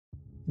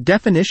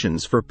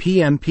Definitions for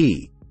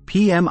PMP,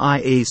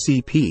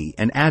 PMIACP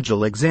and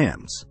Agile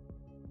exams.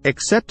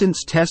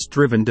 Acceptance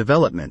Test-Driven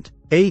Development,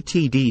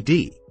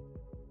 ATDD.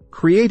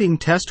 Creating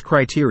test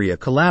criteria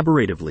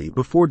collaboratively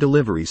before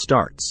delivery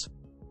starts.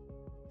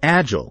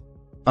 Agile,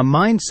 a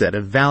mindset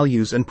of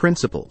values and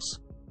principles.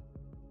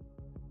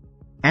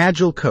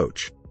 Agile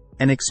Coach,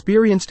 an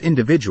experienced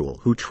individual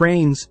who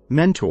trains,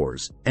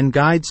 mentors, and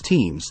guides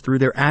teams through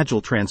their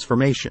Agile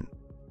transformation.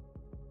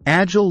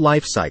 Agile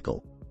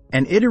Lifecycle,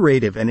 an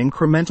iterative and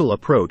incremental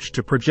approach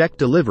to project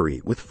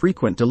delivery with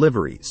frequent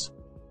deliveries.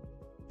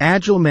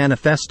 Agile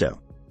Manifesto,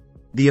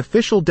 the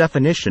official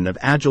definition of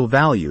Agile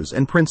values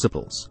and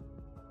principles.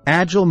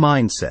 Agile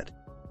Mindset,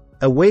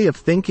 a way of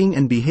thinking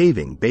and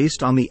behaving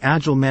based on the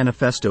Agile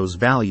Manifesto's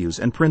values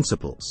and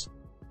principles.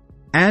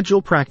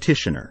 Agile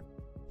Practitioner,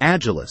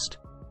 Agilist,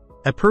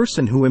 a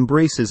person who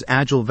embraces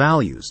Agile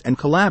values and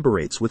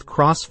collaborates with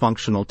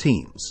cross-functional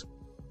teams.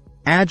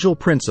 Agile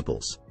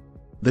Principles,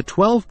 the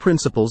 12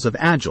 principles of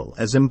Agile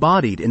as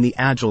embodied in the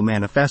Agile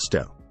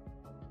Manifesto.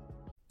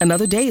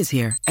 Another day is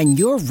here, and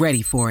you're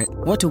ready for it.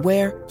 What to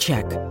wear?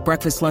 Check.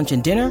 Breakfast, lunch,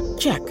 and dinner?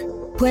 Check.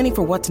 Planning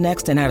for what's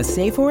next and how to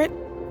save for it?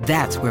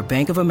 That's where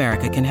Bank of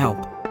America can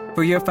help.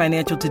 For your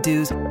financial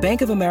to-dos,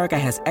 Bank of America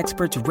has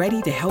experts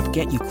ready to help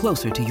get you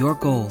closer to your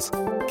goals.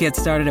 Get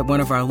started at one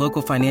of our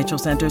local financial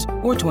centers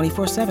or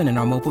 24/7 in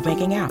our mobile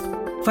banking app.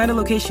 Find a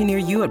location near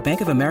you at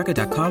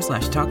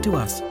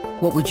bankofamerica.com/talktous.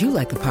 What would you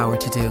like the power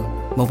to do?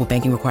 Mobile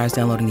banking requires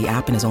downloading the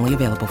app and is only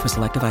available for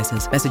select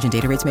devices. Message and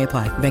data rates may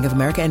apply. Bank of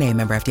America N.A.,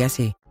 member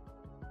FDIC.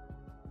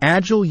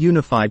 Agile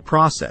Unified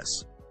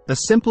Process, a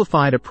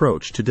simplified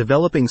approach to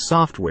developing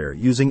software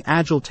using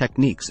Agile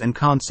techniques and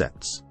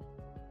concepts.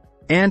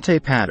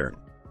 Anti-pattern,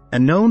 a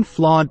known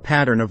flawed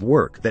pattern of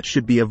work that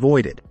should be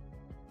avoided.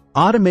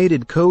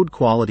 Automated code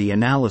quality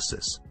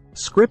analysis,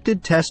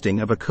 scripted testing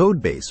of a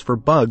codebase for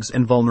bugs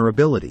and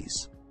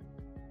vulnerabilities.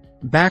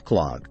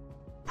 Backlog,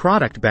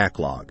 product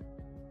backlog,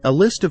 a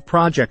list of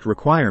project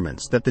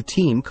requirements that the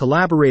team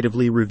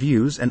collaboratively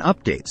reviews and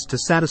updates to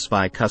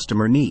satisfy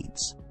customer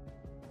needs.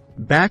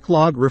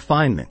 Backlog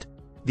refinement,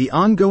 the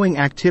ongoing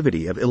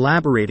activity of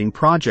elaborating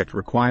project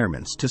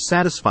requirements to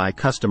satisfy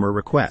customer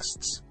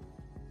requests.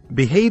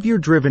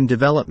 Behavior-driven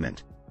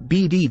development,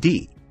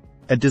 BDD,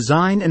 a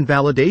design and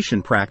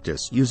validation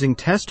practice using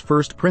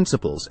test-first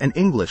principles and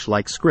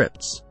English-like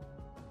scripts.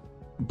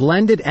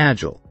 Blended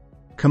Agile,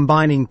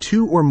 combining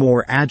two or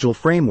more Agile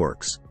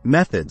frameworks,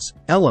 methods,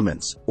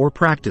 elements, or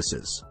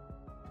practices.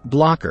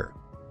 Blocker,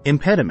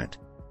 impediment,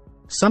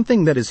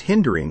 something that is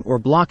hindering or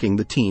blocking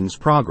the team's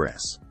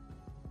progress.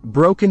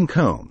 Broken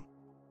comb,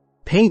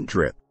 paint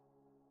drip,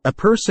 a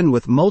person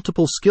with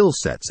multiple skill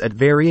sets at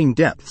varying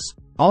depths,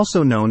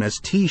 also known as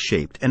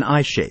T-shaped and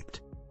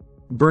I-shaped.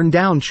 Burn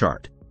down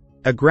chart,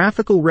 a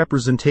graphical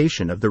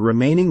representation of the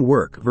remaining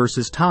work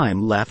versus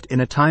time left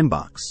in a time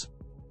box.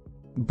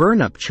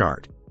 Burn up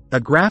chart, a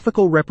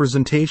graphical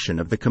representation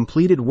of the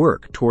completed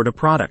work toward a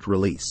product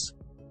release.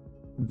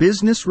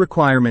 Business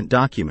requirement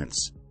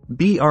documents,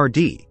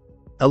 BRD,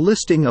 a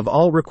listing of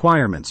all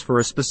requirements for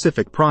a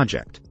specific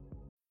project.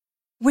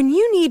 When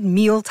you need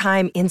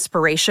mealtime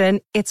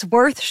inspiration, it's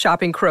worth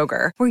shopping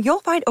Kroger, where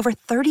you'll find over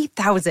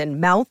 30,000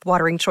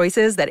 mouth-watering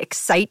choices that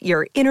excite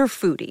your inner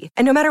foodie.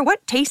 And no matter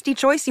what tasty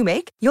choice you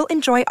make, you'll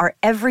enjoy our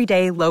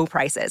everyday low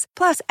prices,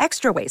 plus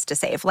extra ways to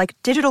save, like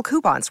digital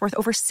coupons worth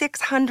over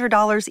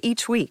 $600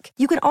 each week.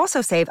 You can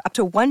also save up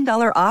to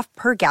 $1 off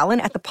per gallon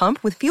at the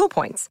pump with fuel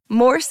points.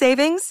 More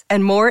savings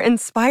and more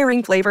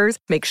inspiring flavors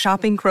make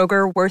shopping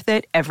Kroger worth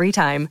it every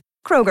time.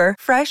 Kroger,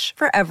 fresh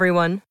for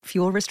everyone.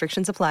 Fuel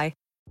restrictions apply.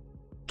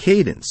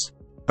 Cadence,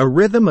 a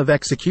rhythm of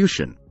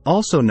execution,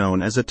 also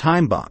known as a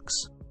time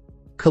box.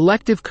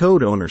 Collective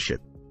code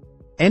ownership.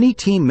 Any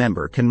team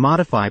member can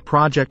modify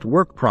project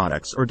work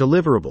products or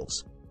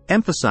deliverables,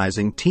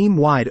 emphasizing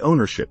team-wide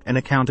ownership and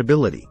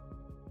accountability.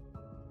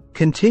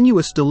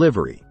 Continuous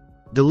delivery,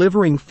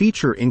 delivering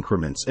feature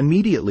increments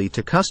immediately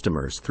to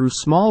customers through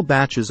small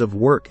batches of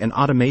work and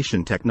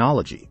automation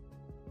technology.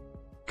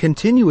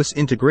 Continuous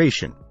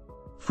integration,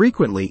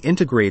 frequently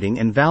integrating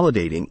and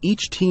validating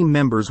each team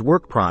member's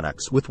work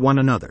products with one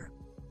another.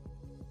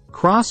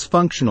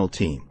 Cross-functional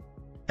team,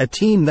 a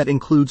team that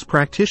includes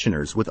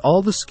practitioners with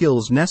all the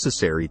skills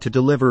necessary to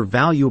deliver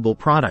valuable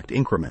product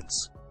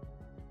increments.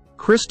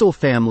 Crystal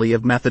family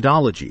of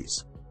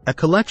methodologies, a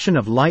collection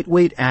of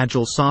lightweight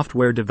Agile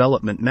software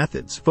development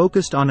methods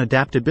focused on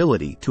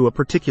adaptability to a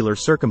particular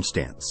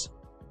circumstance.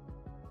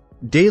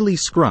 Daily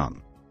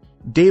Scrum,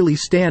 daily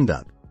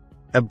stand-up,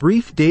 a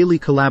brief daily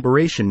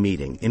collaboration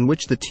meeting in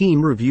which the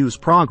team reviews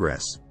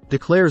progress,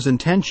 declares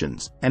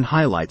intentions, and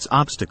highlights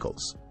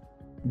obstacles.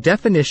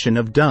 Definition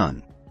of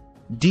done.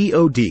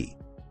 DoD.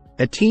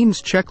 A team's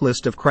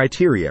checklist of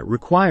criteria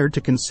required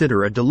to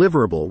consider a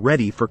deliverable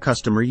ready for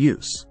customer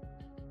use.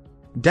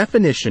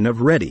 Definition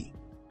of ready.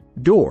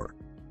 DOOR.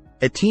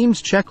 A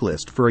team's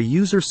checklist for a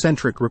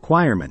user-centric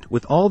requirement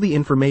with all the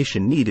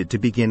information needed to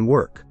begin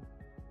work.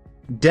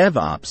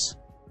 DevOps.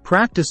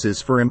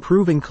 Practices for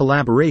improving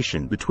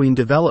collaboration between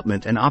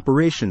development and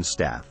operations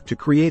staff to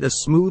create a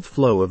smooth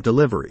flow of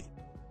delivery.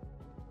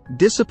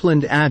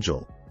 Disciplined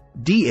Agile,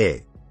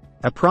 DA,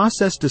 a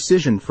process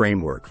decision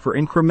framework for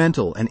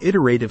incremental and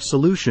iterative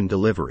solution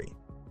delivery.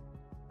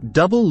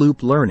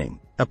 Double-loop learning,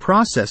 a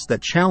process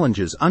that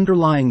challenges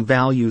underlying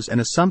values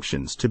and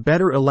assumptions to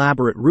better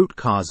elaborate root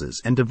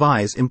causes and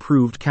devise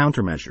improved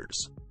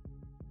countermeasures.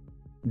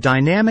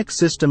 Dynamic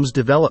Systems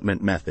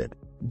Development Method,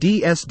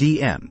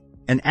 DSDM,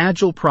 an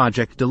Agile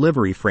project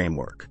delivery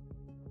framework.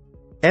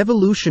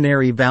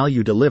 Evolutionary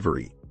Value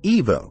Delivery,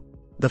 EVO,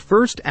 the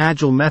first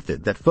Agile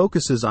method that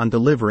focuses on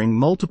delivering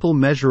multiple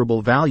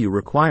measurable value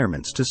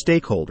requirements to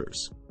stakeholders.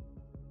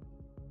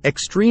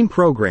 Extreme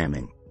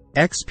Programming,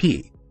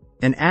 XP,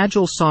 an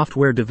Agile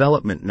software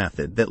development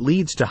method that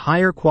leads to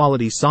higher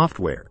quality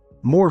software,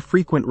 more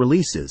frequent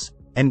releases,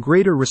 and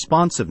greater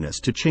responsiveness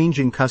to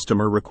changing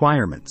customer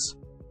requirements.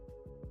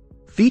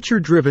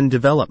 Feature-Driven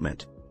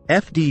Development,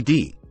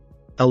 FDD,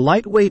 a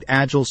lightweight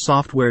Agile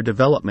software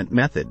development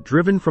method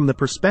driven from the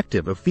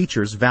perspective of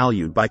features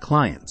valued by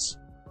clients.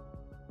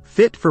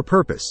 Fit for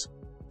Purpose,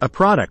 a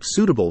product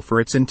suitable for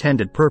its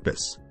intended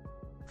purpose.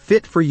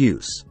 Fit for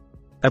Use,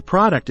 a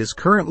product is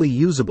currently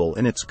usable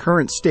in its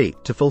current state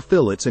to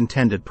fulfill its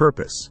intended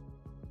purpose.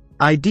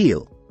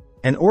 Ideal,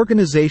 an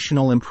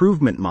organizational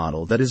improvement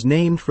model that is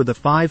named for the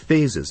 5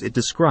 phases it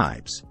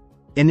describes: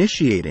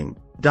 initiating,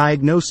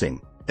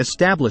 diagnosing,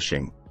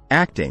 establishing,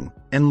 acting,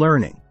 and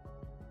learning.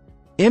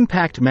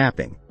 Impact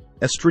Mapping,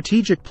 a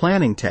strategic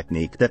planning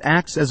technique that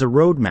acts as a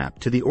roadmap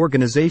to the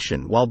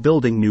organization while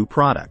building new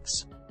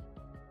products.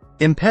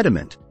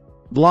 Impediment,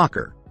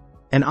 blocker,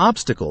 an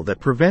obstacle that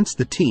prevents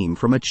the team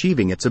from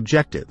achieving its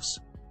objectives.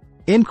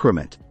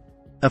 Increment,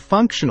 a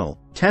functional,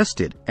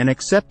 tested, and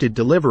accepted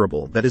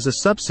deliverable that is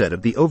a subset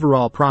of the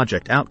overall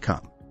project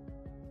outcome.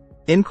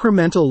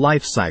 Incremental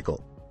life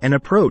cycle, an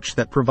approach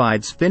that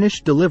provides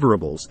finished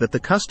deliverables that the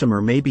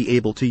customer may be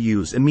able to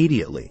use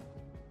immediately.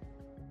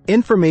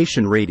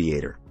 Information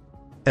Radiator,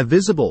 a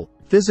visible,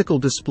 physical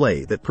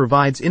display that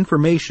provides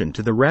information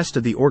to the rest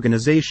of the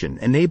organization,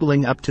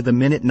 enabling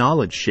up-to-the-minute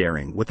knowledge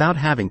sharing without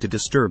having to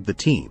disturb the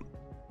team.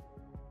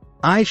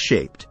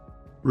 I-shaped,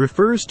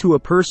 refers to a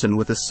person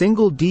with a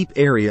single deep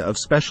area of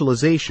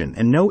specialization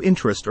and no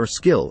interest or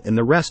skill in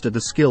the rest of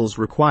the skills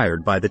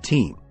required by the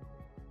team.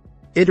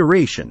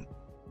 Iteration,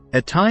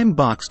 a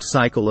time-boxed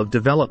cycle of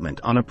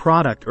development on a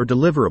product or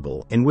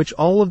deliverable in which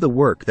all of the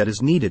work that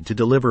is needed to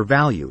deliver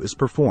value is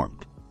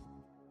performed.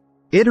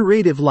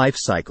 Iterative life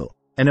cycle,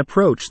 an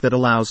approach that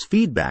allows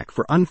feedback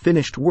for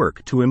unfinished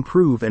work to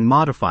improve and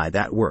modify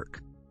that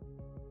work.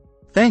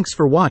 Thanks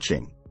for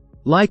watching.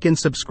 Like and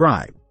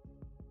subscribe.